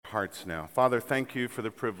hearts now. Father, thank you for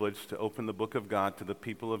the privilege to open the book of God to the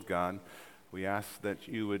people of God. We ask that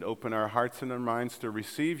you would open our hearts and our minds to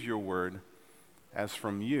receive your word as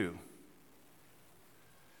from you,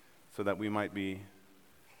 so that we might be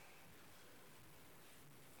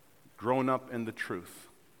grown up in the truth.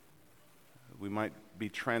 We might be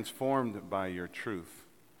transformed by your truth,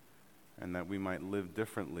 and that we might live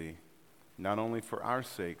differently, not only for our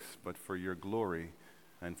sakes, but for your glory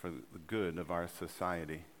and for the good of our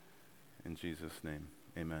society. In Jesus' name,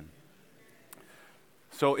 amen.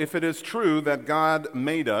 So if it is true that God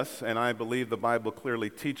made us, and I believe the Bible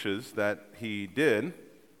clearly teaches that he did,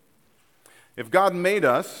 if God made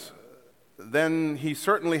us, then he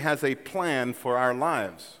certainly has a plan for our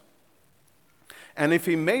lives. And if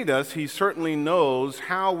he made us, he certainly knows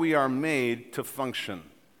how we are made to function.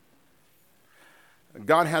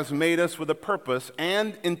 God has made us with a purpose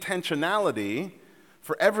and intentionality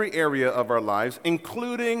for every area of our lives,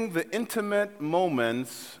 including the intimate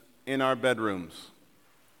moments in our bedrooms.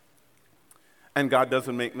 And God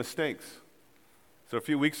doesn't make mistakes. So a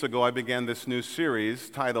few weeks ago, I began this new series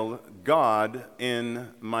titled, God in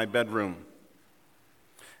My Bedroom.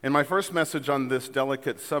 In my first message on this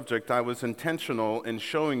delicate subject, I was intentional in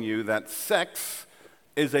showing you that sex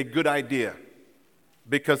is a good idea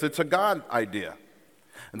because it's a God idea.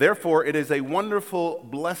 Therefore, it is a wonderful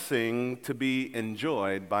blessing to be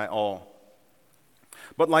enjoyed by all.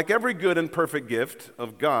 But like every good and perfect gift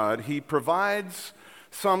of God, he provides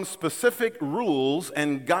some specific rules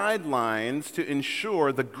and guidelines to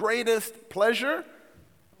ensure the greatest pleasure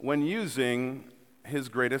when using his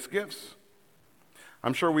greatest gifts.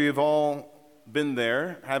 I'm sure we've all been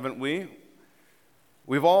there, haven't we?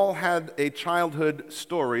 We've all had a childhood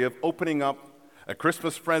story of opening up a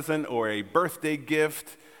Christmas present or a birthday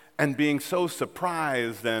gift and being so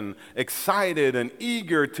surprised and excited and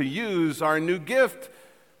eager to use our new gift.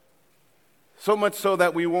 So much so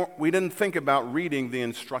that we didn't think about reading the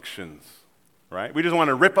instructions, right? We just want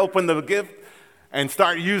to rip open the gift and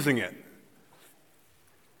start using it.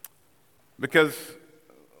 Because,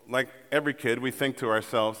 like every kid, we think to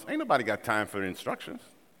ourselves, ain't nobody got time for the instructions,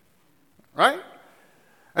 right?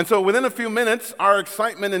 And so within a few minutes, our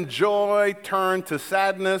excitement and joy turned to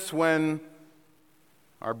sadness when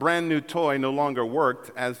our brand new toy no longer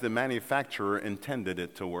worked as the manufacturer intended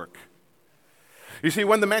it to work. You see,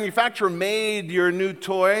 when the manufacturer made your new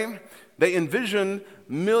toy, they envisioned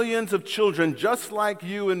millions of children just like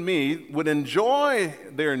you and me would enjoy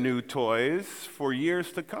their new toys for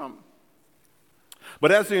years to come.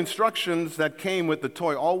 But as the instructions that came with the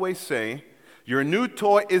toy always say, your new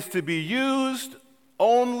toy is to be used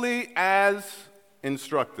only as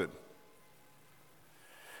instructed.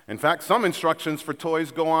 In fact, some instructions for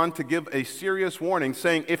toys go on to give a serious warning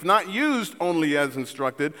saying, if not used only as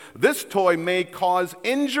instructed, this toy may cause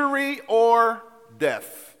injury or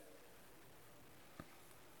death.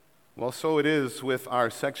 Well, so it is with our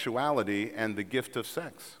sexuality and the gift of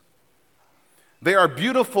sex. They are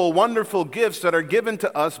beautiful, wonderful gifts that are given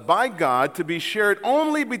to us by God to be shared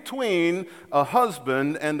only between a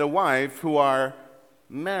husband and a wife who are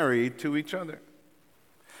married to each other.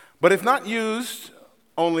 But if not used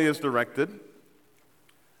only as directed,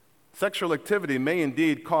 sexual activity may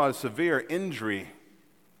indeed cause severe injury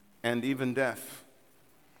and even death.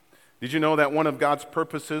 Did you know that one of God's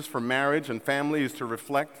purposes for marriage and family is to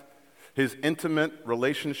reflect his intimate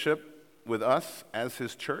relationship with us as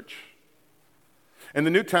his church? In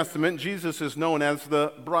the New Testament, Jesus is known as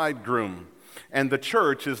the bridegroom, and the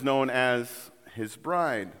church is known as his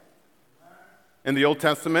bride. In the Old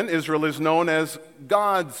Testament, Israel is known as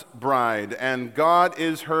God's bride, and God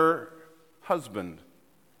is her husband.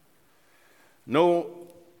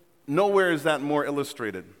 Nowhere is that more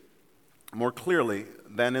illustrated, more clearly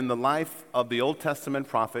than in the life of the Old Testament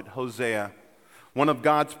prophet Hosea, one of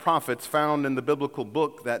God's prophets found in the biblical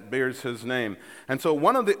book that bears his name. And so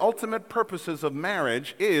one of the ultimate purposes of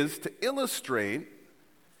marriage is to illustrate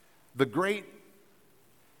the great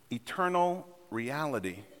eternal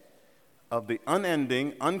reality of the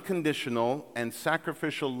unending, unconditional, and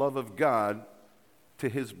sacrificial love of God to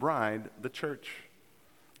his bride, the church,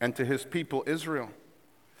 and to his people, Israel.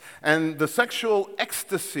 And the sexual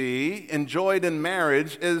ecstasy enjoyed in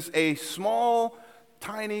marriage is a small,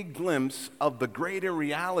 tiny glimpse of the greater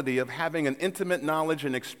reality of having an intimate knowledge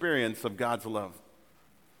and experience of God's love.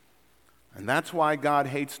 And that's why God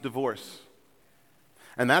hates divorce.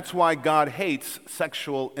 And that's why God hates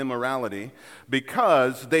sexual immorality,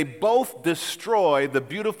 because they both destroy the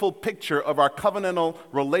beautiful picture of our covenantal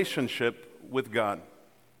relationship with God.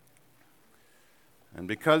 And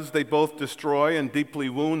because they both destroy and deeply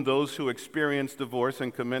wound those who experience divorce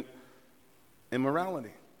and commit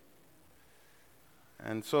immorality.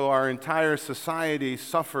 And so our entire society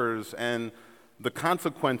suffers and the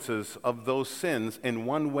consequences of those sins in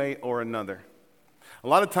one way or another. A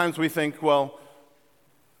lot of times we think, well,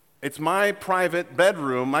 it's my private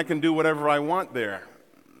bedroom. I can do whatever I want there.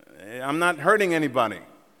 I'm not hurting anybody.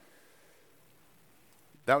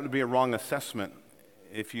 That would be a wrong assessment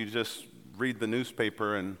if you just read the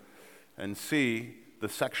newspaper and see the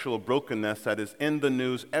sexual brokenness that is in the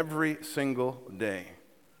news every single day.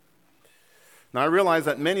 Now, I realize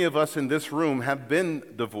that many of us in this room have been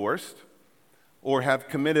divorced or have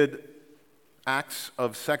committed acts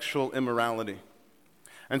of sexual immorality.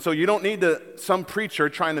 And so you don't need some preacher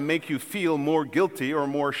trying to make you feel more guilty or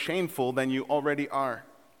more shameful than you already are.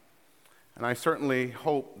 And I certainly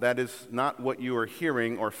hope that is not what you are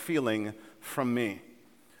hearing or feeling from me,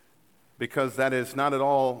 because that is not at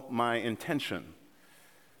all my intention.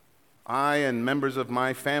 I and members of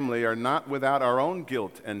my family are not without our own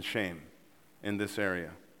guilt and shame in this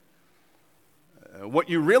area. What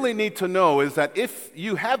you really need to know is that if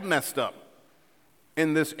you have messed up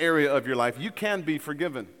in this area of your life, you can be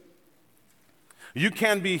forgiven. You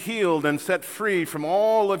can be healed and set free from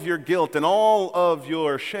all of your guilt and all of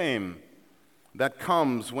your shame that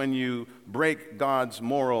comes when you break God's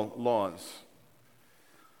moral laws.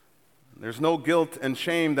 There's no guilt and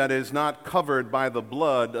shame that is not covered by the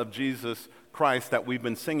blood of Jesus Christ that we've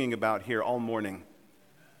been singing about here all morning.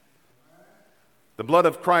 The blood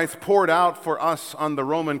of Christ poured out for us on the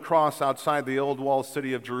Roman cross outside the old walled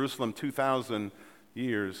city of Jerusalem 2,000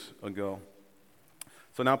 years ago.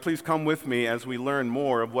 So now please come with me as we learn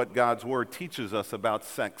more of what God's Word teaches us about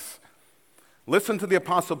sex. Listen to the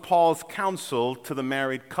Apostle Paul's counsel to the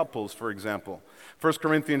married couples, for example. 1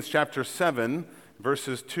 Corinthians chapter 7,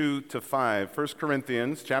 verses 2 to 5. 1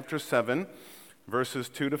 Corinthians chapter 7, verses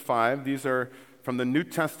 2 to 5. These are from the New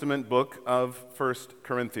Testament book of 1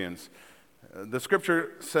 Corinthians. The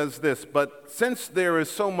scripture says this, "But since there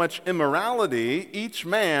is so much immorality, each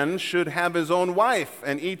man should have his own wife,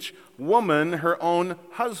 and each woman her own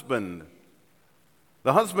husband.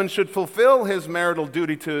 The husband should fulfill his marital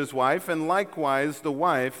duty to his wife, and likewise the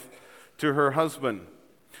wife to her husband.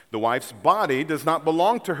 The wife's body does not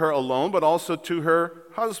belong to her alone, but also to her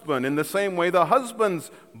husband. In the same way, the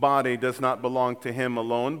husband's body does not belong to him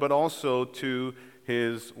alone, but also to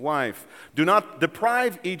his wife. Do not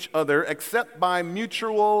deprive each other except by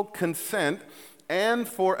mutual consent and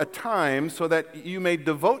for a time, so that you may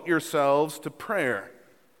devote yourselves to prayer.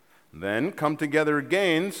 Then come together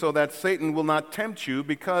again so that Satan will not tempt you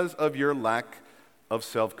because of your lack of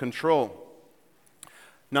self-control."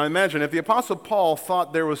 Now imagine if the Apostle Paul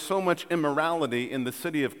thought there was so much immorality in the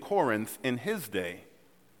city of Corinth in his day.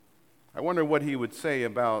 I wonder what he would say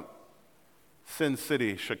about Sin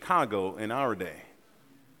City, Chicago in our day.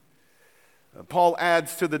 Paul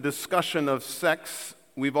adds to the discussion of sex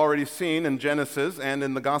we've already seen in Genesis and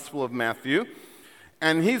in the Gospel of Matthew.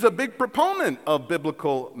 And he's a big proponent of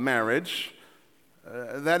biblical marriage.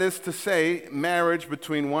 That is to say, marriage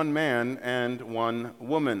between one man and one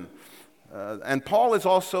woman. And Paul is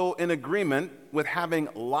also in agreement with having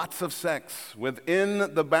lots of sex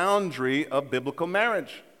within the boundary of biblical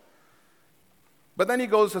marriage. But then he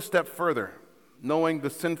goes a step further, knowing the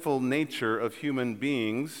sinful nature of human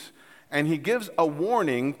beings, and he gives a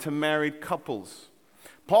warning to married couples.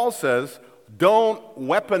 Paul says, don't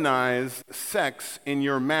weaponize sex in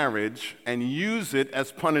your marriage and use it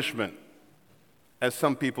as punishment, as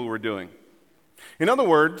some people were doing. In other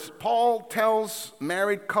words, Paul tells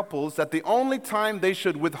married couples that the only time they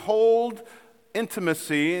should withhold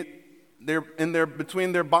intimacy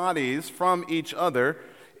between their bodies from each other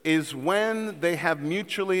is when they have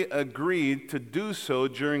mutually agreed to do so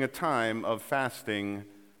during a time of fasting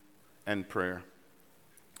and prayer.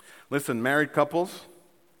 Listen, married couples,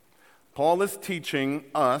 Paul is teaching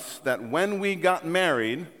us that when we got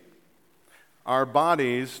married, our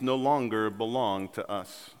bodies no longer belong to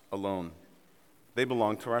us alone. They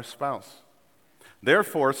belong to our spouse.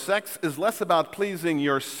 Therefore, sex is less about pleasing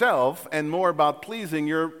yourself and more about pleasing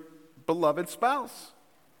your beloved spouse.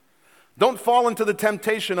 Don't fall into the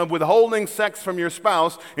temptation of withholding sex from your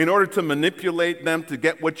spouse in order to manipulate them to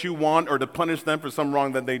get what you want or to punish them for some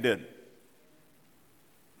wrong that they did.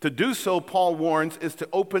 To do so, Paul warns, is to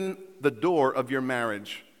open the door of your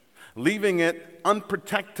marriage, leaving it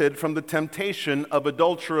unprotected from the temptation of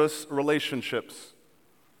adulterous relationships.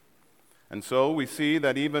 And so we see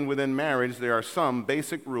that even within marriage, there are some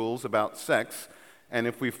basic rules about sex, and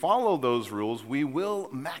if we follow those rules, we will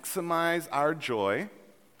maximize our joy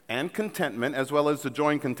and contentment, as well as the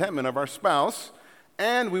joy and contentment of our spouse,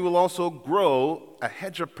 and we will also grow a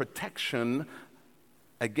hedge of protection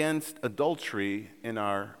against adultery in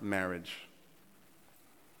our marriage.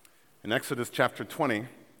 In Exodus chapter 20,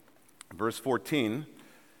 verse 14,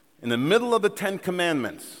 in the middle of the Ten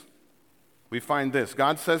Commandments, we find this.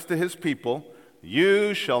 God says to his people,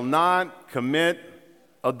 "You shall not commit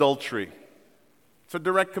adultery." It's a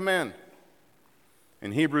direct command.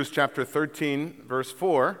 In Hebrews chapter 13, verse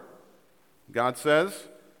 4, God says,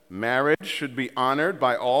 "Marriage should be honored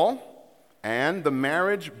by all, and the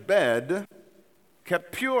marriage bed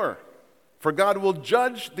kept pure. For God will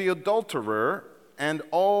judge the adulterer and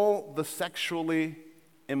all the sexually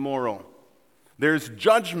immoral." There's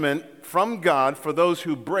judgment from God for those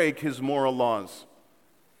who break his moral laws.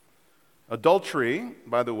 Adultery,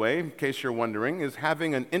 by the way, in case you're wondering, is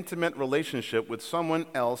having an intimate relationship with someone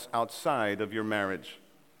else outside of your marriage.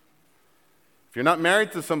 If you're not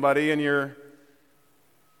married to somebody and you're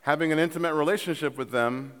having an intimate relationship with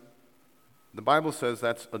them, the Bible says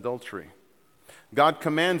that's adultery. God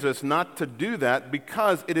commands us not to do that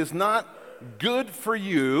because it is not good for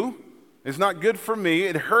you. It's not good for me.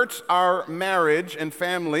 It hurts our marriage and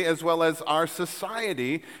family as well as our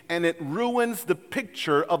society, and it ruins the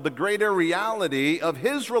picture of the greater reality of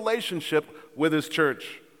his relationship with his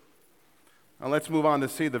church. Now let's move on to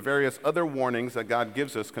see the various other warnings that God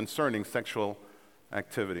gives us concerning sexual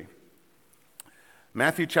activity.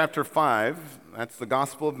 Matthew chapter 5, that's the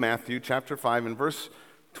Gospel of Matthew chapter 5, in verse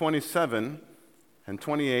 27 and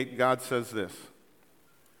 28, God says this.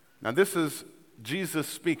 Now this is Jesus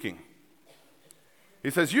speaking. He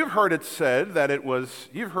says, "You've heard it said that it was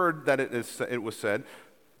said,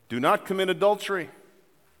 do not commit adultery."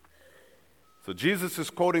 So Jesus is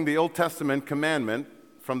quoting the Old Testament commandment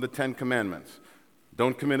from the Ten Commandments.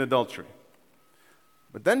 Don't commit adultery.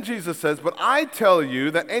 But then Jesus says, "But I tell you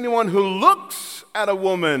that anyone who looks at a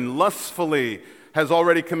woman lustfully has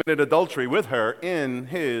already committed adultery with her in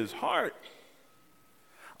his heart."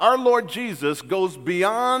 Our Lord Jesus goes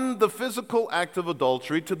beyond the physical act of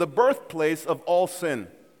adultery to the birthplace of all sin,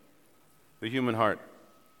 the human heart.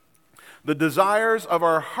 The desires of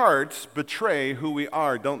our hearts betray who we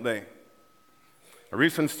are, don't they? A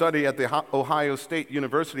recent study at the Ohio State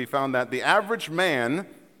University found that the average man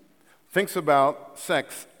thinks about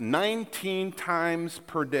sex 19 times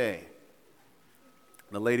per day.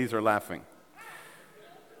 The ladies are laughing.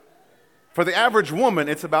 For the average woman,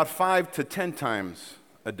 it's about 5 to 10 times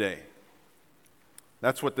a day.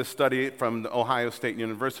 That's what this study from the Ohio State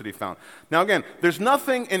University found. Now again, there's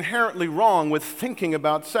nothing inherently wrong with thinking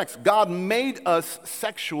about sex. God made us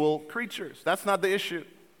sexual creatures. That's not the issue.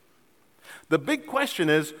 The big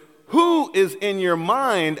question is, who is in your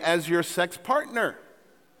mind as your sex partner?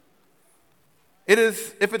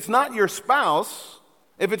 If it's not your spouse,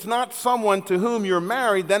 if it's not someone to whom you're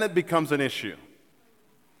married, then it becomes an issue.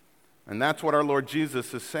 And that's what our Lord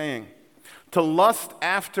Jesus is saying. To lust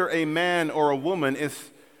after a man or a woman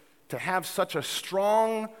is to have such a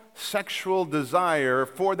strong sexual desire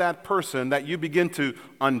for that person that you begin to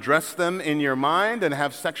undress them in your mind and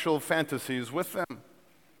have sexual fantasies with them.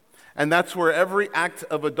 And that's where every act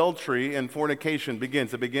of adultery and fornication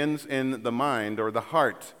begins. It begins in the mind or the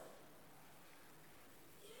heart.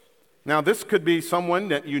 Now, this could be someone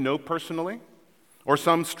that you know personally or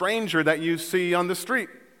some stranger that you see on the street,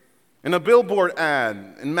 in a billboard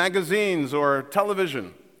ad, in magazines or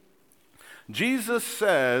television. Jesus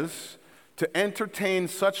says to entertain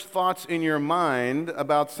such thoughts in your mind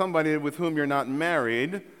about somebody with whom you're not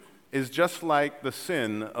married is just like the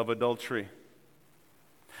sin of adultery.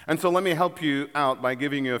 And so let me help you out by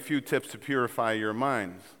giving you a few tips to purify your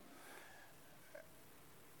minds.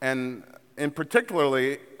 And in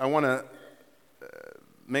particularly, I want to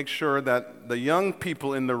make sure that the young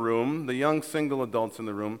people in the room, the young single adults in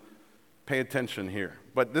the room, pay attention here.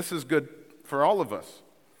 But this is good for all of us.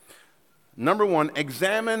 Number one,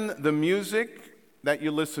 examine the music that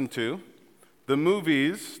you listen to, the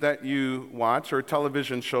movies that you watch, or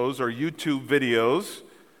television shows, or YouTube videos,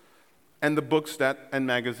 and the books and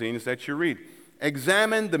magazines that you read.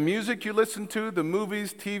 Examine the music you listen to, the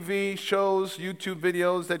movies, TV shows, YouTube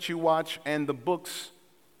videos that you watch, and the books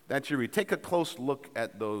that you read. Take a close look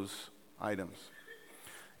at those items.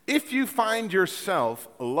 If you find yourself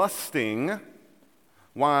lusting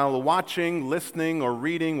while watching, listening, or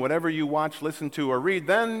reading whatever you watch, listen to, or read,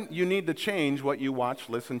 then you need to change what you watch,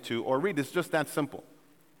 listen to, or read. It's just that simple.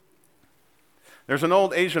 There's an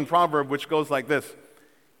old Asian proverb which goes like this: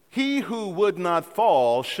 "He who would not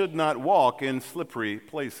fall should not walk in slippery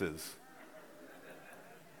places."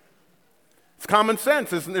 It's common sense.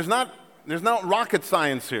 There's not rocket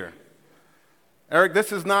science here. Eric,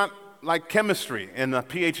 this is not like chemistry in a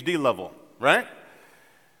PhD level, right?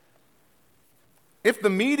 If the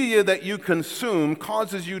media that you consume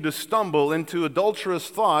causes you to stumble into adulterous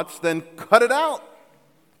thoughts, then cut it out.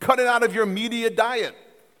 Cut it out of your media diet,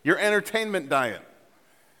 your entertainment diet.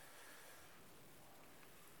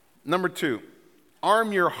 Number 2,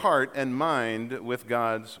 arm your heart and mind with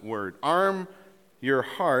God's word. Arm your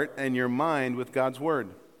heart and your mind with God's word.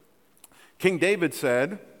 King David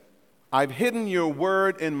said, I've hidden your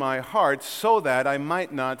word in my heart so that I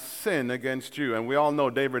might not sin against you. And we all know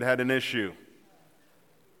David had an issue.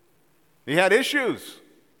 He had issues.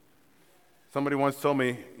 Somebody once told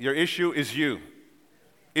me, your issue is you.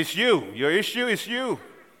 It's you. Your issue is you.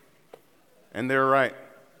 And they're right.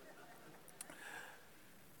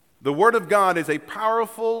 The Word of God is a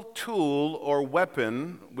powerful tool or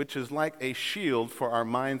weapon which is like a shield for our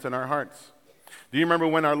minds and our hearts. Do you remember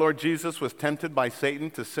when our Lord Jesus was tempted by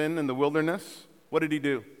Satan to sin in the wilderness? What did he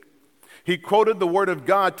do? He quoted the Word of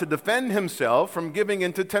God to defend himself from giving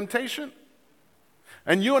into temptation.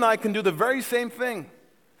 And you and I can do the very same thing,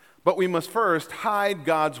 but we must first hide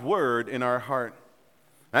God's Word in our heart.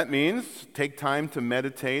 That means take time to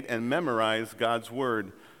meditate and memorize God's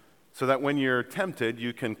Word so that when you're tempted,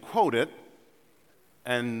 you can quote it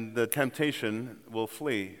and the temptation will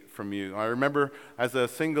flee from you. I remember as a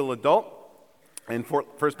single adult in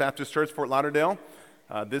First Baptist Church, Fort Lauderdale,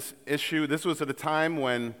 this was at a time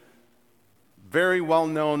when very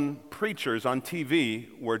well-known preachers on TV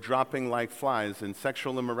were dropping like flies in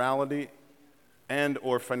sexual immorality and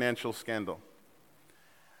or financial scandal.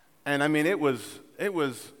 And I mean, it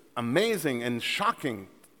was amazing and shocking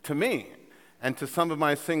to me and to some of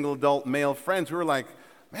my single adult male friends. We were like,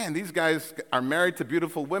 man, these guys are married to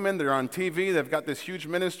beautiful women. They're on TV. They've got this huge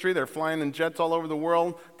ministry. They're flying in jets all over the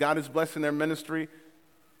world. God is blessing their ministry.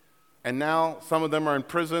 And now some of them are in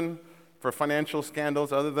prison for financial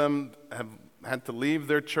scandals. Other of them have had to leave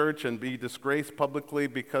their church and be disgraced publicly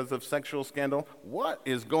because of sexual scandal. What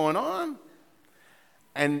is going on?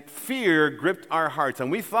 And fear gripped our hearts.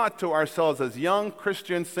 And we thought to ourselves as young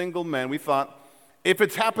Christian single men, we thought, if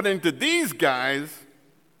it's happening to these guys,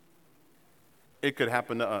 it could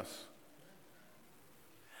happen to us.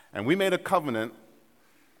 And we made a covenant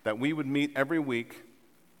that we would meet every week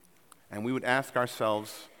and we would ask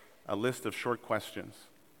ourselves a list of short questions.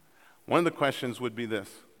 One of the questions would be this: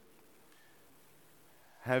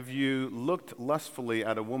 have you looked lustfully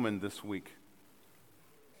at a woman this week?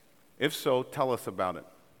 If so, tell us about it.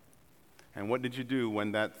 And what did you do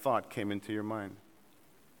when that thought came into your mind?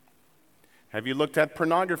 Have you looked at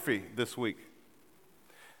pornography this week?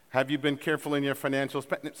 Have you been careful in your financial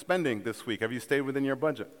spending this week? Have you stayed within your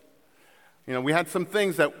budget? You know, we had some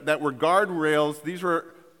things that were guardrails. These were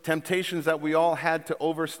temptations that we all had to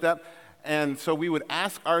overstep. And so we would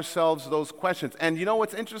ask ourselves those questions. And you know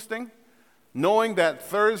what's interesting? Knowing that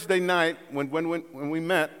Thursday night, when we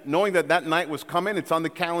met, knowing that night was coming, it's on the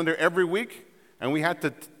calendar every week, and we had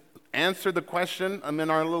to answer the question in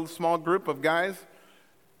our little small group of guys.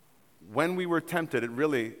 When we were tempted, it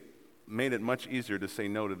really made it much easier to say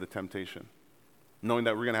no to the temptation, knowing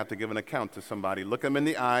that we're going to have to give an account to somebody, look them in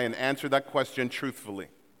the eye, and answer that question truthfully.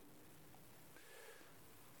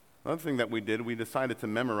 Another thing that we did, we decided to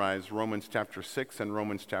memorize Romans chapter 6 and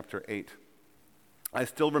Romans chapter 8. I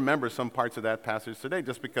still remember some parts of that passage today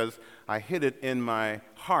just because I hid it in my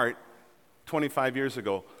heart 25 years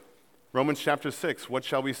ago. Romans chapter 6, what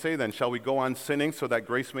shall we say then? Shall we go on sinning so that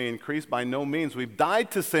grace may increase? By no means. We've died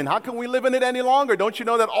to sin. How can we live in it any longer? Don't you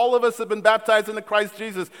know that all of us have been baptized into Christ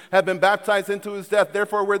Jesus, have been baptized into his death?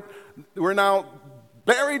 Therefore, we're now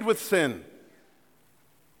buried with sin.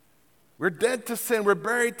 We're dead to sin. We're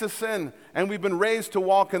buried to sin. And we've been raised to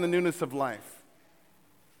walk in the newness of life.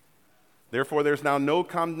 Therefore, there's now no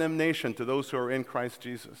condemnation to those who are in Christ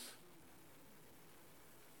Jesus.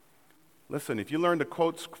 Listen, if you learn to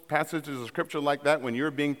quote passages of Scripture like that when you're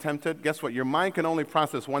being tempted, guess what? Your mind can only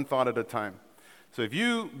process one thought at a time. So if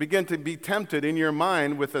you begin to be tempted in your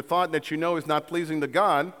mind with a thought that you know is not pleasing to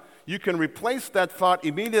God, you can replace that thought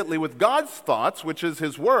immediately with God's thoughts, which is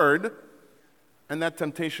his word, and that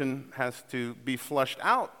temptation has to be flushed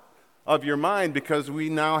out of your mind because we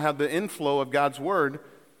now have the inflow of God's word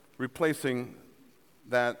replacing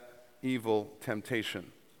that evil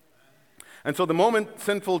temptation. And so the moment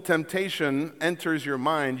sinful temptation enters your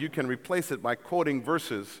mind, you can replace it by quoting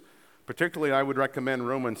verses. Particularly, I would recommend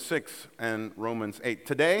Romans 6 and Romans 8.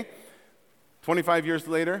 Today, 25 years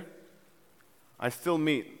later, I still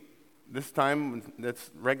meet. This time,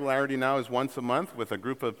 its regularity now is once a month with a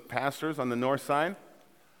group of pastors on the north side.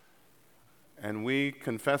 And we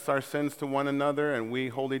confess our sins to one another, and we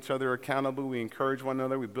hold each other accountable. We encourage one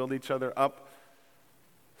another. We build each other up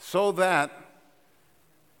so that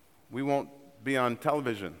we won't be on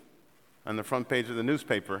television, on the front page of the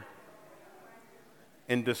newspaper,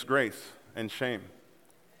 in disgrace and shame.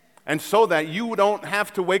 And so that you don't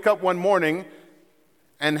have to wake up one morning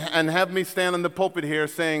and have me stand on the pulpit here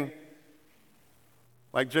saying,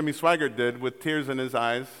 like Jimmy Swaggart did with tears in his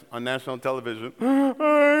eyes on national television,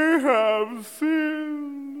 I have sinned.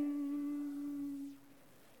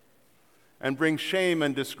 And bring shame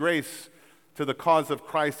and disgrace to the cause of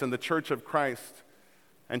Christ and the church of Christ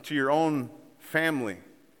and to your own family.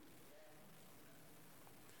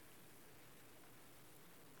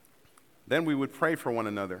 Then we would pray for one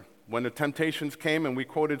another. When the temptations came and we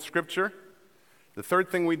quoted Scripture, the third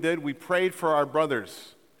thing we did, we prayed for our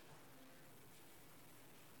brothers.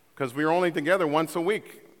 Because we were only together once a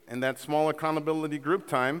week in that small accountability group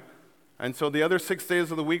time. And so the other 6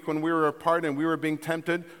 days of the week when we were apart and we were being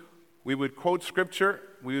tempted, we would quote Scripture,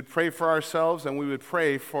 we would pray for ourselves, and we would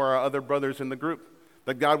pray for our other brothers in the group,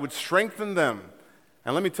 that God would strengthen them.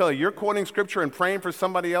 And let me tell you, you're quoting Scripture and praying for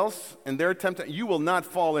somebody else and their temptation, you will not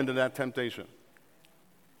fall into that temptation.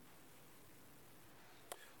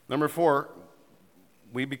 Number 4,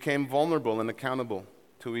 we became vulnerable and accountable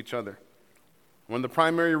to each other. One of the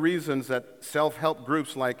primary reasons that self-help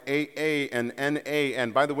groups like AA and NA,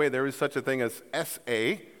 and by the way, there is such a thing as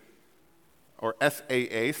SA, or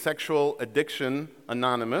SAA, Sexual Addiction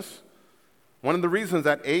Anonymous. One of the reasons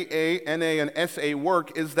that AA, NA, and SA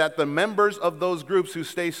work is that the members of those groups who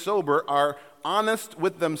stay sober are honest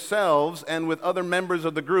with themselves and with other members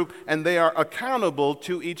of the group, and they are accountable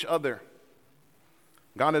to each other.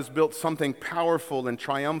 God has built something powerful and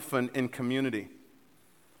triumphant in community.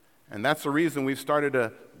 And that's the reason we've started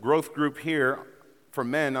a growth group here for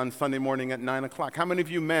men on Sunday morning at 9 o'clock. How many of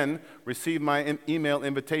you men received my email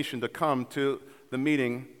invitation to come to the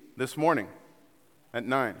meeting this morning at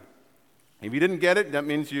 9? If you didn't get it, that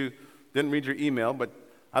means you didn't read your email, but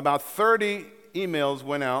about 30 emails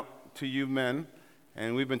went out to you men,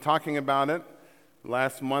 and we've been talking about it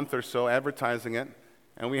last month or so, advertising it,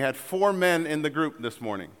 and we had 4 men in the group this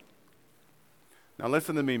morning. Now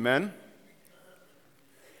listen to me, men.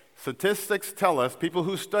 Statistics tell us, people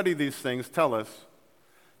who study these things tell us,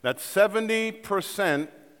 that 70%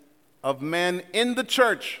 of men in the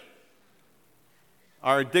church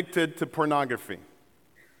are addicted to pornography.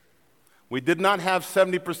 We did not have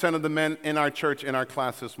 70% of the men in our church in our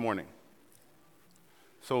class this morning.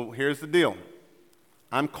 So here's the deal.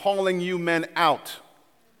 I'm calling you men out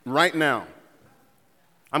right now.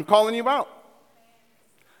 I'm calling you out.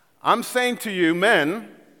 I'm saying to you, men,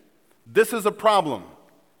 this is a problem.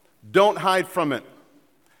 Don't hide from it.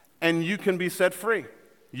 And you can be set free.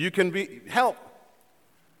 You can be helped.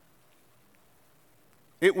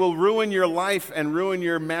 It will ruin your life and ruin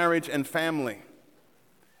your marriage and family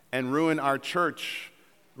and ruin our church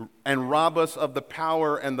and rob us of the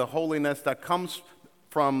power and the holiness that comes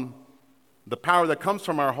from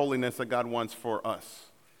our holiness that God wants for us.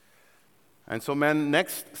 And so, men,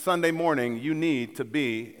 next Sunday morning, you need to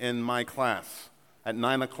be in my class at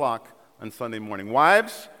 9 o'clock on Sunday morning.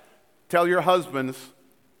 Wives, tell your husbands,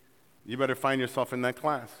 you better find yourself in that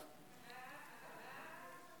class.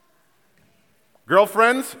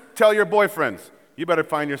 Girlfriends, tell your boyfriends, you better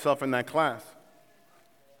find yourself in that class.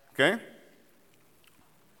 Okay?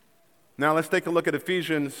 Now let's take a look at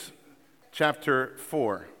Ephesians chapter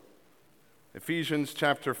 4. Ephesians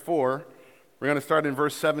chapter 4, we're going to start in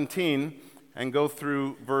verse 17 and go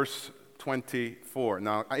through verse 24.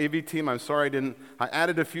 Now, AV team, I'm sorry I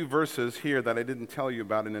added a few verses here that I didn't tell you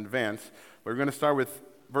about in advance. We're going to start with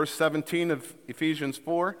verse 17 of Ephesians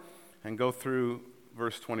 4 and go through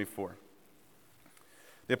verse 24.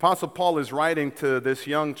 The Apostle Paul is writing to this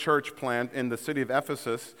young church plant in the city of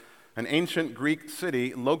Ephesus, an ancient Greek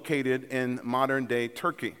city located in modern-day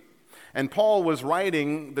Turkey. And Paul was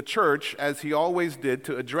writing the church, as he always did,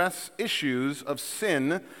 to address issues of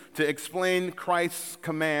sin, to explain Christ's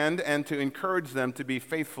command, and to encourage them to be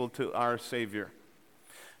faithful to our Savior.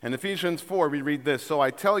 In Ephesians 4, we read this, "So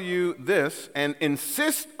I tell you this, and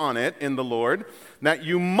insist on it in the Lord, that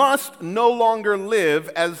you must no longer live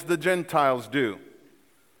as the Gentiles do."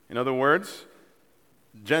 In other words,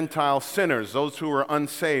 Gentile sinners, those who are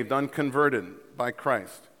unsaved, unconverted by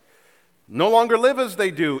Christ. No longer live as they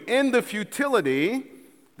do in the futility,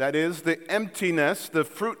 that is, the emptiness, the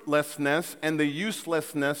fruitlessness, and the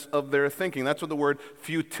uselessness of their thinking. That's what the word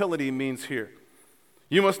futility means here.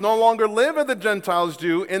 You must no longer live as the Gentiles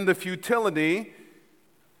do in the futility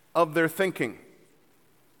of their thinking.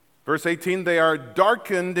 Verse 18, they are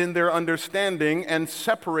darkened in their understanding and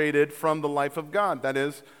separated from the life of God. That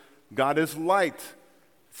is, God is light.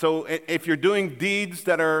 So if you're doing deeds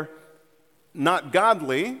that are not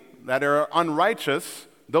godly, that are unrighteous,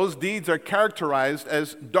 those deeds are characterized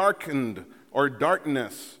as darkened or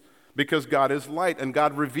darkness because God is light and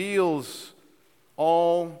God reveals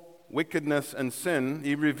all wickedness and sin.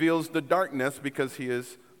 He reveals the darkness because he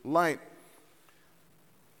is light.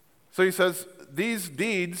 So he says, these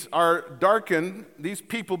deeds are darkened, these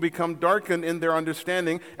people become darkened in their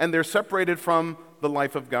understanding, and they're separated from the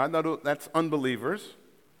life of God. That's unbelievers.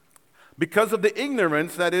 Because of the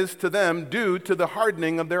ignorance that is to them due to the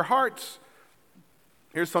hardening of their hearts.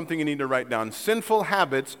 Here's something you need to write down. Sinful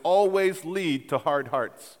habits always lead to hard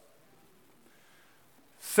hearts.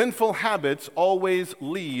 Sinful habits always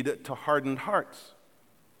lead to hardened hearts.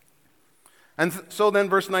 And so then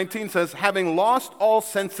verse 19 says, having lost all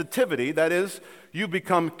sensitivity, that is, you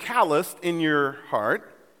become calloused in your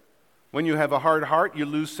heart. When you have a hard heart, you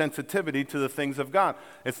lose sensitivity to the things of God.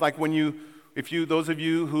 It's like when those of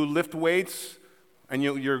you who lift weights and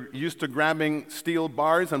you're used to grabbing steel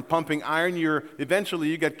bars and pumping iron, eventually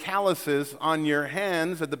you get calluses on your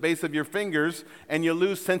hands at the base of your fingers, and you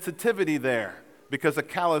lose sensitivity there because a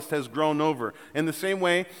callus has grown over. In the same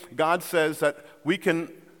way, God says that we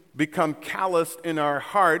can become calloused in our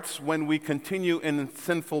hearts when we continue in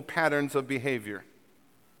sinful patterns of behavior.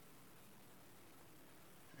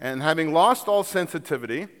 And having lost all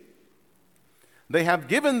sensitivity, they have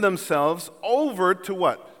given themselves over to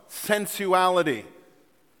what? Sensuality.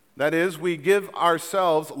 That is, we give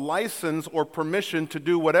ourselves license or permission to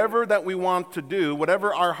do whatever that we want to do,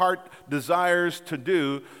 whatever our heart desires to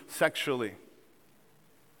do sexually.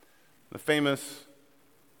 The famous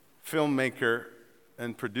filmmaker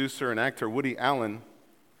and producer and actor Woody Allen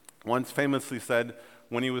once famously said,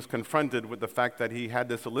 when he was confronted with the fact that he had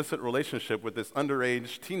this illicit relationship with this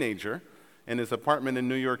underage teenager in his apartment in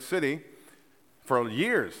New York City for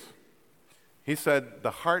years, he said,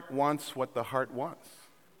 the heart wants what the heart wants.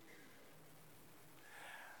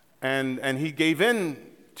 And he gave in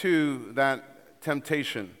to that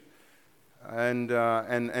temptation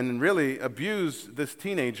and really abused this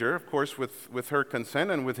teenager, of course, with her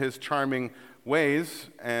consent and with his charming ways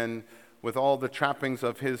and with all the trappings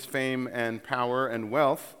of his fame and power and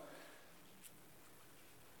wealth.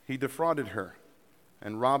 He defrauded her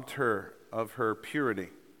and robbed her of her purity.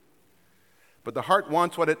 But the heart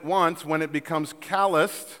wants what it wants when it becomes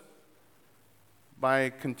calloused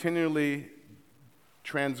by continually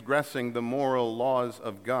transgressing the moral laws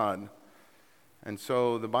of God. And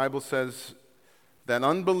so the Bible says that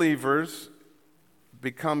unbelievers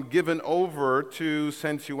become given over to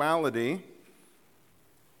sensuality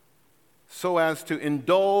so as to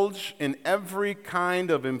indulge in every kind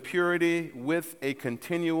of impurity with a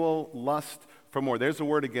continual lust for more. There's the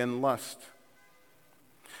word again, lust.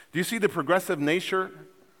 Do you see the progressive nature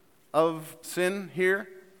of sin here?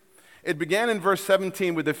 It began in verse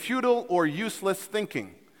 17 with the futile or useless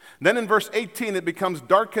thinking. Then in verse 18, it becomes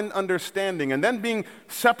darkened understanding, and then being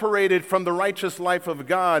separated from the righteous life of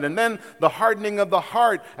God, and then the hardening of the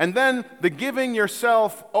heart, and then the giving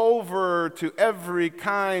yourself over to every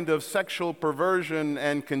kind of sexual perversion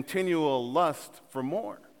and continual lust for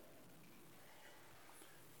more.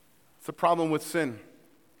 It's a problem with sin.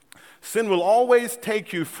 Sin will always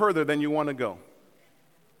take you further than you want to go.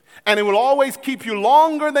 And it will always keep you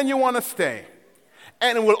longer than you want to stay.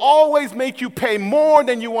 And it will always make you pay more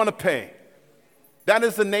than you want to pay. That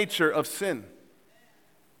is the nature of sin.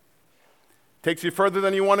 Takes you further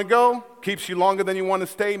than you want to go, keeps you longer than you want to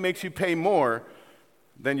stay, makes you pay more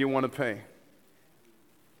than you want to pay.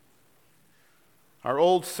 Our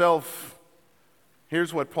old self,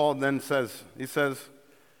 here's what Paul then says. He says,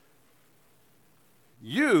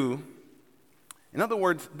 in other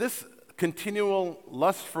words, this continual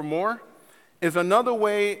lust for more is another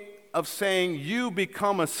way of saying you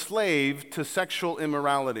become a slave to sexual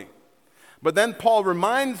immorality. But then Paul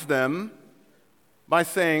reminds them by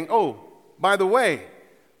saying, oh, by the way,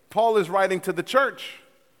 Paul is writing to the church.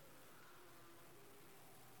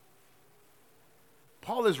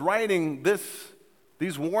 Paul is writing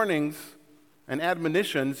these warnings and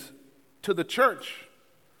admonitions to the church.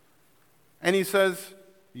 And he says,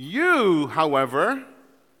 you, however,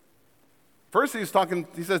 first he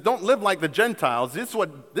says, don't live like the Gentiles. This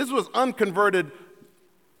was unconverted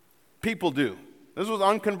people do. This was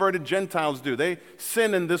unconverted Gentiles do. They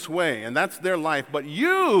sin in this way, and that's their life. But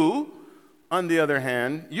you, on the other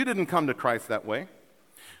hand, you didn't come to Christ that way.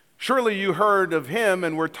 Surely you heard of him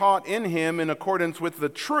and were taught in him in accordance with the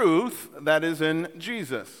truth that is in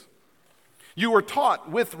Jesus. You were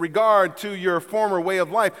taught with regard to your former way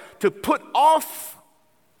of life to put off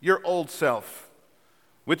your old self,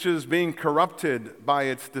 which is being corrupted by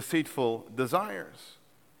its deceitful desires.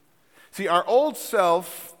 See, our old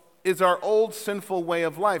self is our old sinful way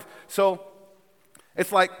of life. So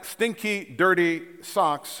it's like stinky, dirty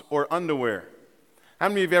socks or underwear. How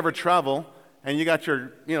many of you ever travel and you got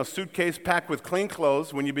your suitcase packed with clean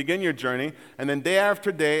clothes when you begin your journey, and then day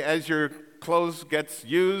after day, as your clothes gets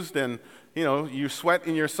used and you sweat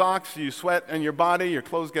in your socks, you sweat in your body, your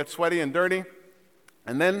clothes get sweaty and dirty,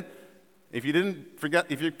 and then if you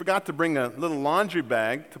forgot to bring a little laundry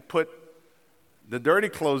bag to put the dirty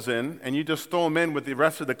clothes in, and you just throw them in with the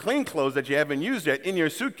rest of the clean clothes that you haven't used yet in your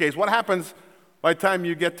suitcase, what happens by the time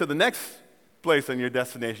you get to the next place on your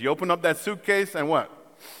destination? You open up that suitcase and what?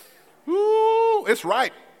 Woo, it's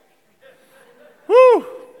right. Woo!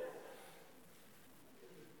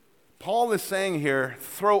 Paul is saying here,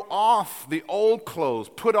 throw off the old clothes,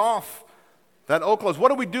 put off that old clothes. What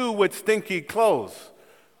do we do with stinky clothes?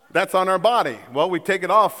 That's on our body. Well, we take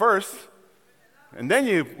it off first, and then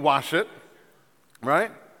you wash it,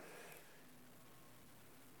 right?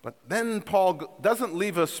 But then Paul doesn't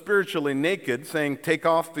leave us spiritually naked, saying take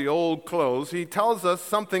off the old clothes. He tells us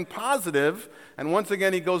something positive, and once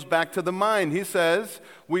again he goes back to the mind. He says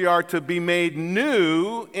we are to be made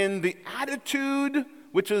new in the attitude,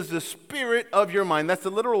 which is the spirit of your mind. That's the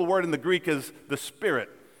literal word in the Greek is the spirit.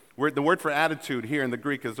 The word for attitude here in the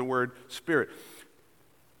Greek is the word spirit.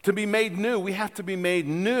 To be made new, we have to be made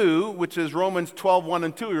new, which is Romans 12:1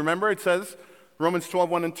 and 2. Remember, it says, Romans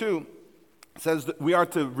 12:1 and 2, it says that we are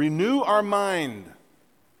to renew our mind,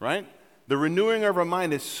 right? The renewing of our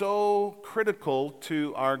mind is so critical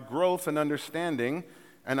to our growth and understanding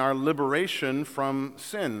and our liberation from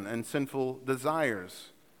sin and sinful desires.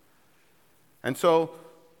 And so,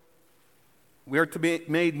 we are to be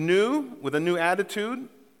made new with a new attitude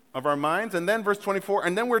of our minds. And then verse 24,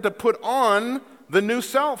 and then we're to put on the new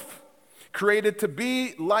self, created to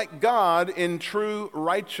be like God in true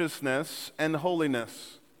righteousness and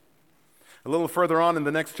holiness. A little further on in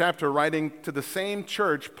the next chapter, writing to the same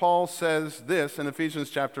church, Paul says this in Ephesians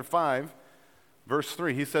chapter 5, verse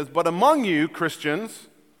 3. He says, but among you, Christians,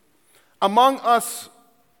 among us,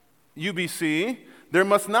 UBC, there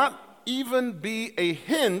must not even be a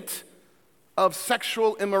hint of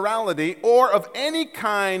sexual immorality or of any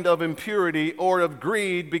kind of impurity or of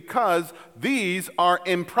greed, because these are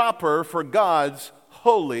improper for God's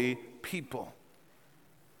holy people.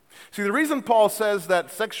 See, the reason Paul says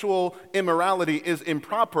that sexual immorality is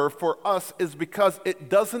improper for us is because it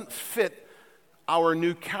doesn't fit our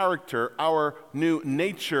new character, our new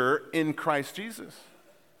nature in Christ Jesus.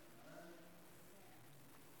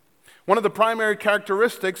 One of the primary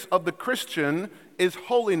characteristics of the Christian is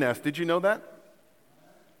holiness. Did you know that?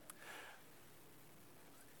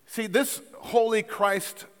 See, this holy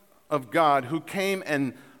Christ of God who came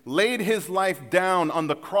and laid his life down on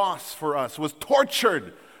the cross for us, was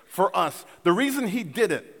tortured for us. The reason he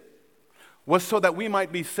did it was so that we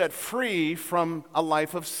might be set free from a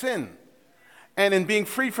life of sin. And in being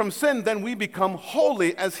free from sin, then we become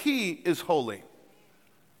holy as he is holy.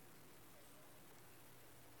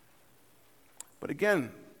 But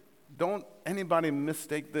again, don't anybody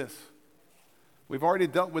mistake this. We've already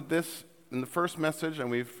dealt with this in the first message,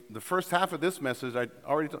 and the first half of this message I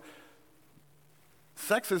already told.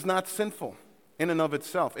 Sex is not sinful in and of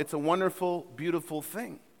itself. It's a wonderful, beautiful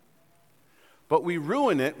thing. But we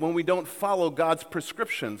ruin it when we don't follow God's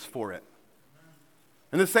prescriptions for it.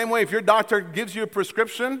 In the same way, if your doctor gives you a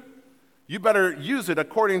prescription, you better use it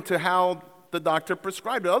according to how the doctor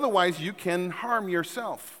prescribed it. Otherwise, you can harm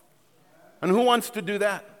yourself. And who wants to do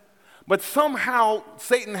that? But somehow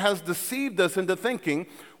Satan has deceived us into thinking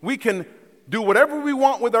we can do whatever we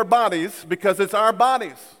want with our bodies because it's our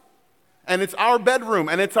bodies. And it's our bedroom,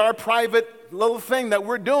 and it's our private little thing that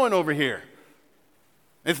we're doing over here.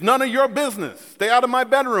 It's none of your business. Stay out of my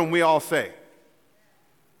bedroom, we all say.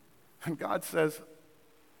 And God says,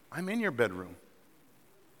 I'm in your bedroom.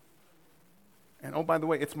 And oh, by the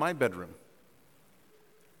way, it's my bedroom.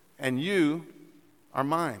 And you are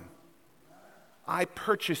mine. I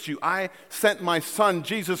purchased you. I sent my son,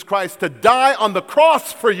 Jesus Christ, to die on the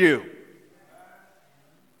cross for you.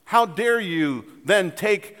 How dare you then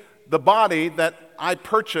take the body that I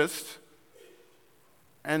purchased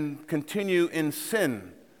and continue in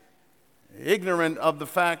sin, ignorant of the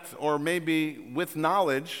fact, or maybe with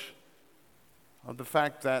knowledge of the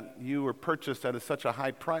fact that you were purchased at such a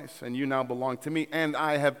high price and you now belong to me, and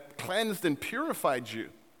I have cleansed and purified you.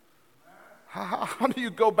 How do you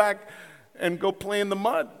go back and go play in the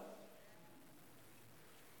mud?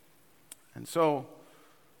 And so,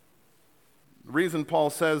 the reason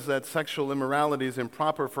Paul says that sexual immorality is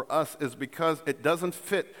improper for us is because it doesn't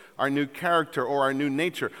fit our new character or our new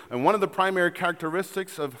nature. And one of the primary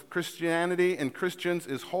characteristics of Christianity and Christians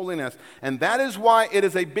is holiness. And that is why it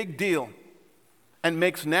is a big deal and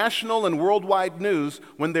makes national and worldwide news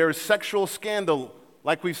when there is sexual scandal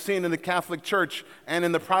like we've seen in the Catholic Church and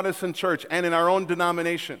in the Protestant Church and in our own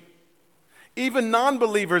denomination. Even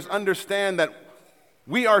non-believers understand that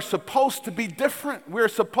we are supposed to be different. We're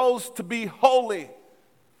supposed to be holy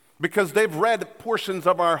because they've read portions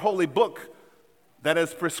of our holy book that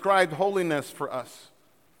has prescribed holiness for us.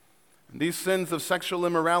 And these sins of sexual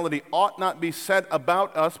immorality ought not be said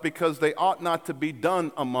about us because they ought not to be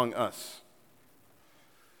done among us.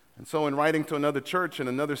 And so in writing to another church in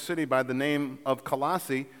another city by the name of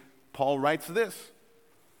Colossae, Paul writes this,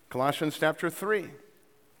 Colossians chapter 3.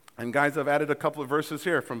 And guys, I've added a couple of verses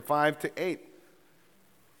here from 5 to 8.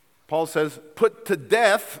 Paul says, "Put to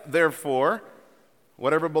death, therefore,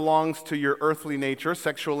 whatever belongs to your earthly nature,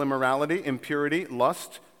 sexual immorality, impurity,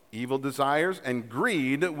 lust, evil desires, and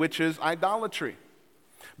greed, which is idolatry.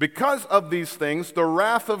 Because of these things, the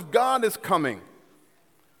wrath of God is coming.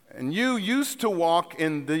 And you used to walk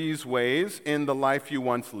in these ways in the life you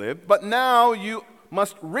once lived, but now you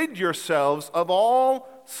must rid yourselves of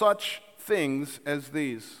all such things as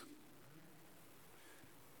these."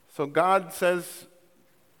 So God says,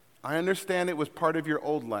 I understand it was part of your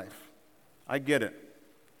old life. I get it.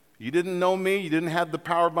 You didn't know me. You didn't have the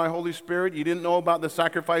power of my Holy Spirit. You didn't know about the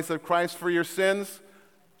sacrifice of Christ for your sins.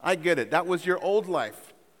 I get it. That was your old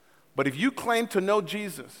life. But if you claim to know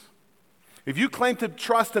Jesus, if you claim to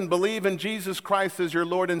trust and believe in Jesus Christ as your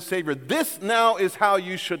Lord and Savior, this now is how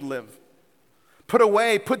you should live. Put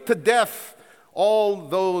away, put to death all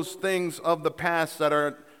those things of the past that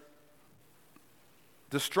are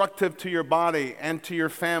destructive to your body and to your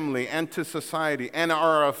family and to society and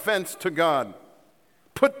are an offense to God.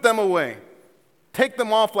 Put them away. Take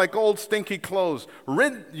them off like old stinky clothes.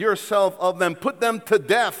 Rid yourself of them. Put them to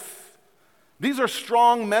death. These are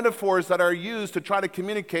strong metaphors that are used to try to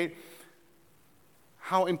communicate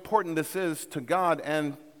how important this is to God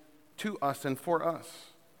and to us and for us.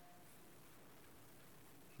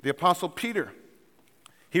 The Apostle Peter,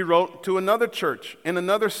 he wrote to another church in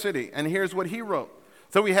another city, and here's what he wrote.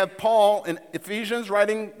 So we have Paul in Ephesians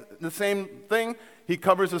writing the same thing. He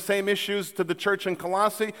covers the same issues to the church in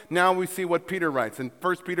Colossae. Now we see what Peter writes in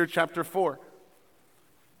 1 Peter chapter 4,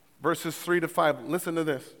 verses 3 to 5. Listen to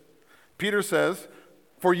this. Peter says,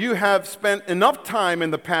 "For you have spent enough time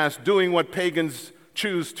in the past doing what pagans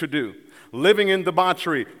choose to do, living in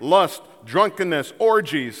debauchery, lust, drunkenness,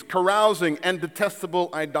 orgies, carousing, and detestable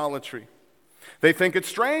idolatry. They think it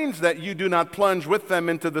strange that you do not plunge with them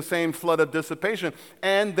into the same flood of dissipation,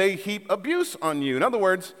 and they heap abuse on you." In other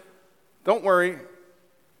words, don't worry.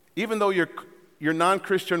 Even though your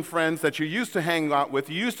non-Christian friends that you used to hang out with,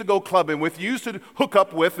 you used to go clubbing with, you used to hook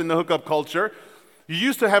up with in the hookup culture, you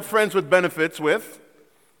used to have friends with benefits with,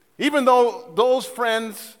 even though those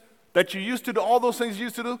friends that you used to do, all those things you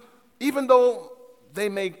used to do, even though they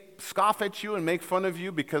may scoff at you and make fun of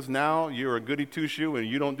you because now you're a goody two-shoe and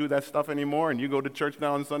you don't do that stuff anymore and you go to church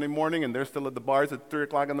now on Sunday morning and they're still at the bars at 3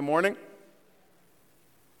 o'clock in the morning,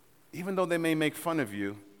 even though they may make fun of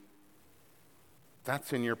you,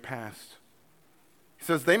 that's in your past. He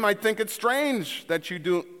says they might think it's strange that you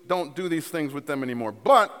don't do these things with them anymore.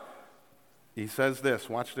 But he says this,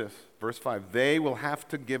 watch this, verse 5, "They will have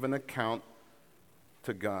to give an account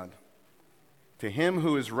to God, to him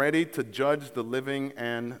who is ready to judge the living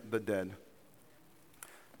and the dead."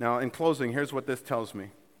 Now, in closing, here's what this tells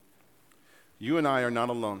me. You and I are not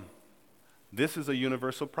alone. This is a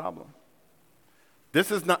universal problem.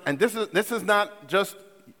 This is not just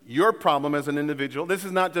your problem as an individual. This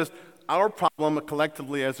is not just our problem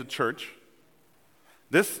collectively as a church.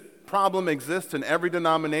 This problem exists in every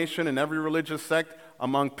denomination, in every religious sect,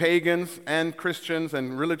 among pagans and Christians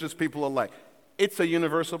and religious people alike. It's a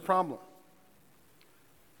universal problem.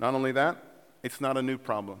 Not only that, it's not a new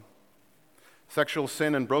problem. Sexual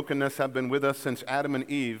sin and brokenness have been with us since Adam and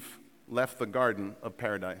Eve left the Garden of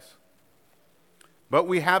Paradise. But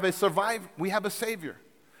we have a Savior.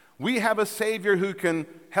 We have a Savior who can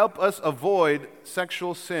help us avoid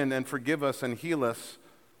sexual sin and forgive us and heal us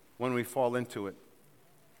when we fall into it.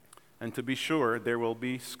 And to be sure, there will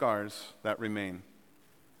be scars that remain.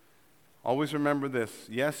 Always remember this.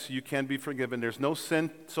 Yes, you can be forgiven. There's no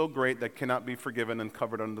sin so great that cannot be forgiven and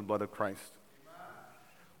covered under the blood of Christ.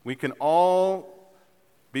 We can all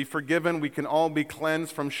be forgiven. We can all be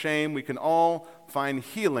cleansed from shame. We can all find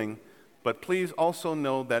healing. But please also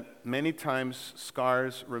know that many times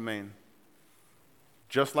scars remain.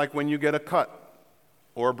 Just like when you get a cut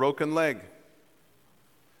or a broken leg.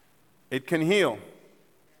 It can heal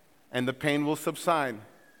and the pain will subside,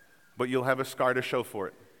 but you'll have a scar to show for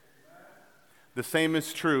it. The same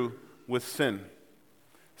is true with sin.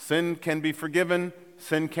 Sin can be forgiven,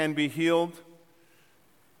 sin can be healed.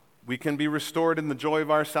 We can be restored in the joy of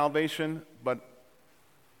our salvation, but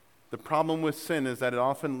The problem with sin is that it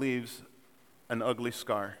often leaves an ugly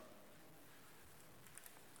scar.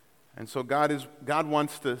 And so God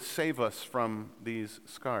wants to save us from these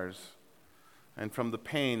scars and from the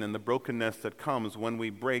pain and the brokenness that comes when we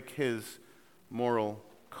break His moral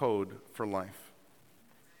code for life.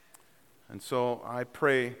 And so I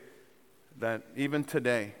pray that even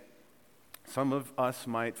today, some of us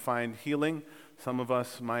might find healing, some of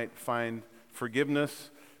us might find forgiveness,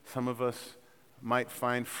 some of us might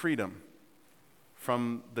find freedom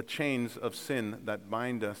from the chains of sin that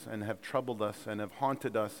bind us and have troubled us and have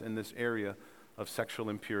haunted us in this area of sexual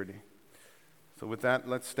impurity. So with that,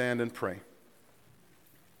 let's stand and pray.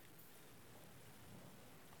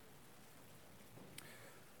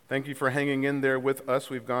 Thank you for hanging in there with us.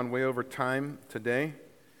 We've gone way over time today.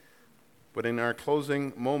 But in our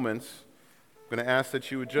closing moments, I'm going to ask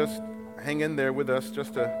that you would just hang in there with us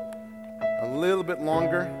just a little bit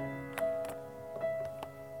longer.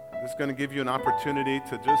 It's going to give you an opportunity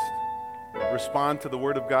to just respond to the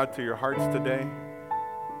Word of God to your hearts today.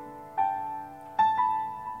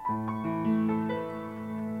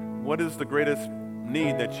 What is the greatest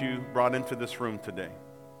need that you brought into this room today?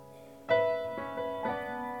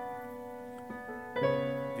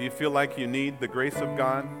 Do you feel like you need the grace of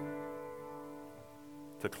God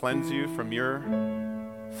to cleanse you from your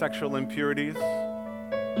sexual impurities?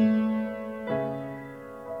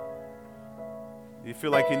 Do you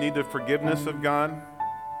feel like you need the forgiveness of God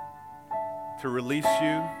to release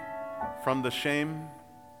you from the shame?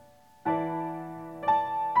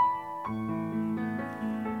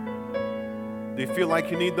 Do you feel like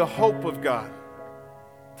you need the hope of God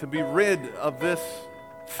to be rid of this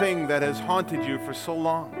thing that has haunted you for so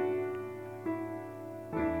long?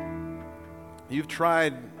 You've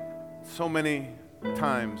tried so many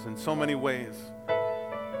times in so many ways,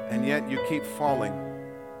 and yet you keep falling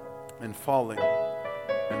and falling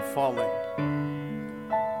and falling.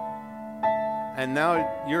 And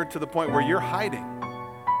now you're to the point where you're hiding.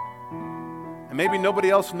 And maybe nobody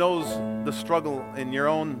else knows the struggle in your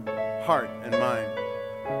own heart and mind.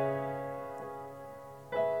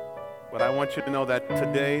 But I want you to know that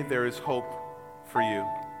today there is hope for you.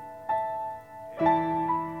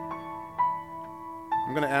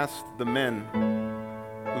 I'm going to ask the men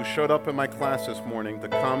who showed up in my class this morning to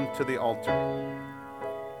come to the altar.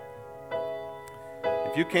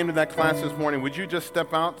 If you came to that class this morning, would you just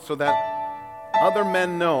step out so that other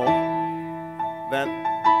men know that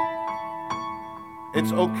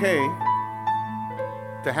it's okay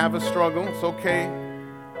to have a struggle, it's okay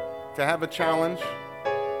to have a challenge,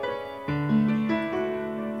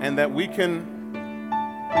 and that we can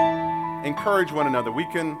encourage one another. We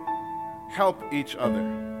can help each other.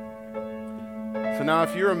 So now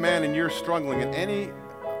if you're a man and you're struggling in any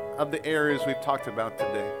of the areas we've talked about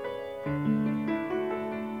today,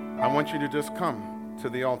 I want you to just come to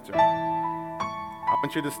the altar. I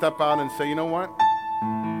want you to step out and say, you know what?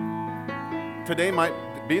 Today might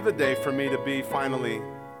be the day for me to be finally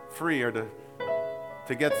free, or to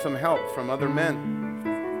get some help from other men,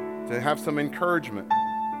 to have some encouragement.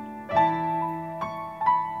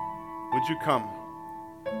 Would you come?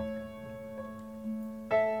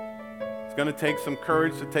 It's going to take some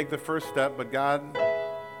courage to take the first step, but God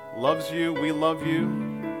loves you, we love you,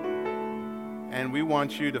 and we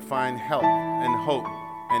want you to find help and hope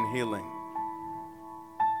and healing.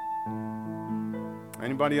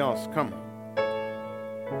 Anybody else? Come.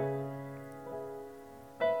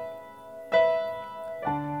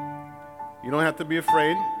 You don't have to be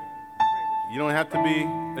afraid. You don't have to be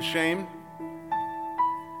ashamed.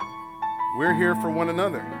 We're here for one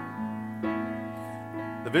another.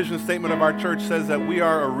 The vision statement of our church says that we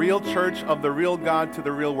are a real church of the real God to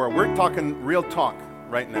the real world. We're talking real talk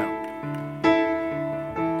right now.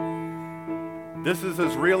 This is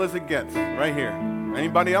as real as it gets, right here.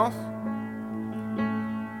 Anybody else?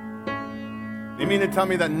 You mean to tell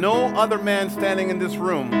me that no other man standing in this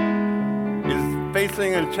room is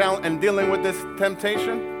facing a challenge and dealing with this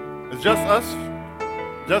temptation? It's just us?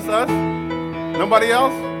 Just us? Nobody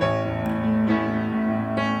else?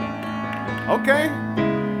 Okay.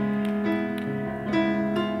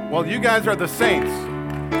 Well, you guys are the saints.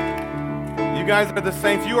 You guys are the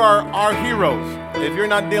saints. You are our heroes if you're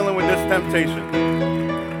not dealing with this temptation.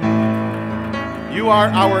 You are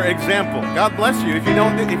our example. God bless you if you're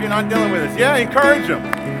not dealing with this. Yeah, encourage them.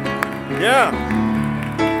 Yeah.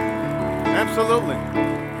 Absolutely.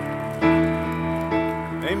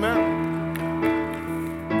 Amen.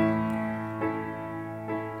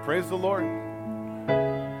 Praise the Lord.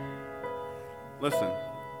 Listen,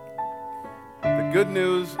 the good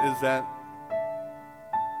news is that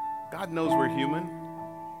God knows we're human.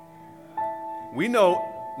 We know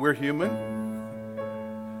we're human.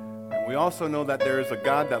 And we also know that there is a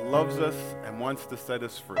God that loves us and wants to set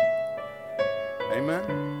us free. Amen?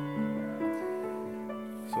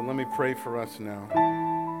 So let me pray for us now.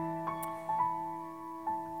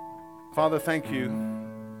 Father, thank you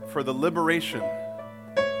for the liberation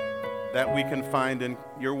that we can find in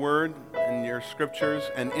your word, in your scriptures,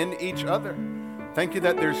 and in each other. Thank you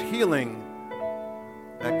that there's healing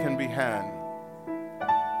that can be had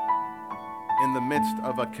in the midst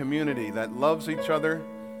of a community that loves each other,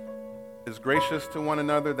 is gracious to one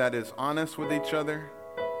another, that is honest with each other.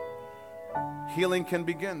 Healing can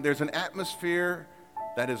begin. There's an atmosphere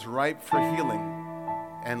that is ripe for healing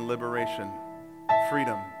and liberation,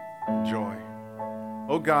 freedom, joy.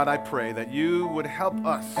 Oh God, I pray that you would help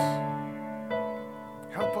us.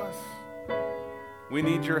 Help us. We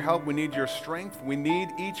need your help. We need your strength. We need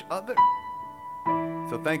each other.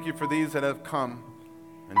 So thank you for these that have come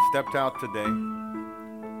and stepped out today.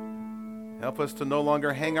 Help us to no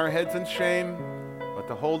longer hang our heads in shame, but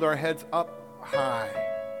to hold our heads up high,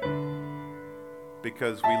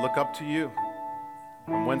 because we look up to you.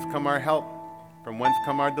 From whence come our help? From whence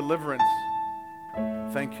come our deliverance?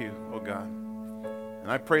 Thank you, oh God. And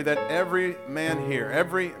I pray that every man here,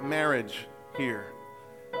 every marriage here,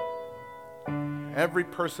 every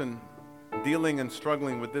person dealing and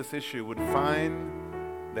struggling with this issue would find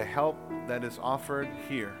the help that is offered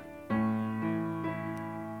here.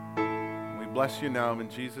 We bless you now in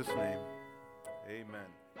Jesus' name. Amen.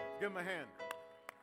 Give him a hand.